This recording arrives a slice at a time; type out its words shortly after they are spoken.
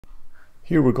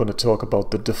Here we're going to talk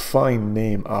about the define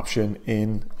name option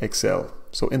in Excel.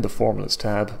 So in the formulas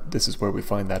tab, this is where we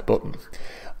find that button.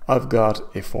 I've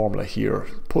got a formula here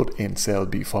put in cell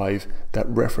B5 that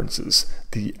references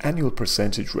the annual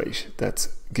percentage rate that's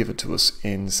given to us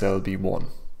in cell B1.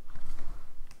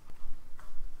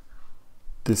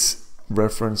 This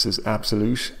reference is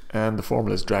absolute and the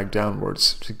formula is dragged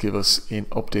downwards to give us an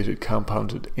updated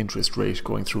compounded interest rate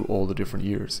going through all the different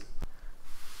years.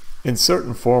 In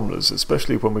certain formulas,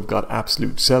 especially when we've got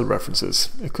absolute cell references,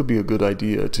 it could be a good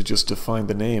idea to just define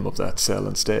the name of that cell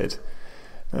instead.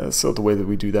 So the way that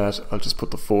we do that, I'll just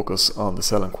put the focus on the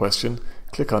cell in question,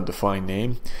 click on define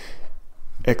name.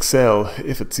 Excel,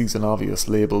 if it sees an obvious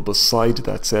label beside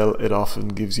that cell, it often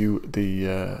gives you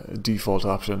the default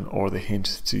option or the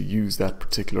hint to use that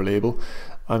particular label.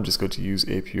 I'm just going to use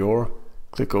APR,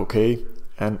 click OK,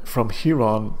 and from here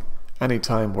on,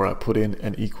 anytime where I put in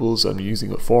an equals, I'm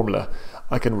using a formula,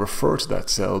 I can refer to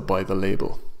that cell by the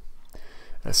label.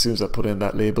 As soon as I put in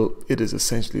that label, it is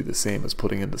essentially the same as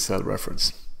putting in the cell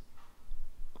reference.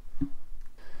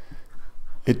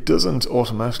 It doesn't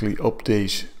automatically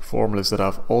update formulas that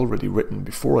I've already written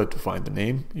before I define the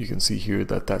name. You can see here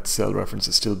that that cell reference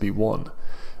is still B1.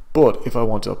 But if I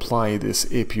want to apply this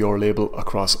APR label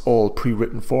across all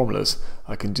pre-written formulas,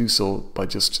 I can do so by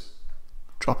just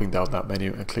dropping down that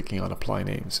menu and clicking on apply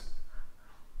names.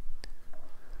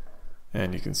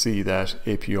 And you can see that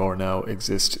APR now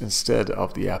exists instead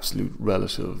of the absolute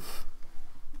relative,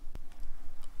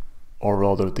 or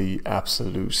rather the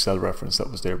absolute cell reference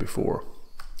that was there before.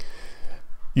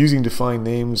 Using define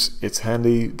names, it's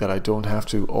handy that I don't have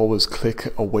to always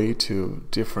click away to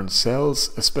different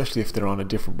cells, especially if they're on a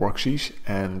different worksheet,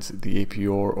 and the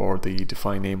APR or the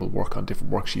define name will work on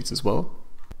different worksheets as well.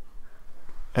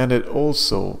 And it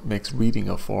also makes reading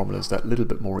of formulas that little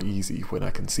bit more easy when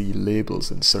I can see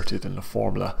labels inserted in a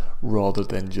formula rather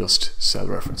than just cell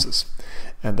references.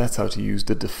 And that's how to use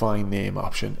the define name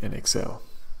option in Excel.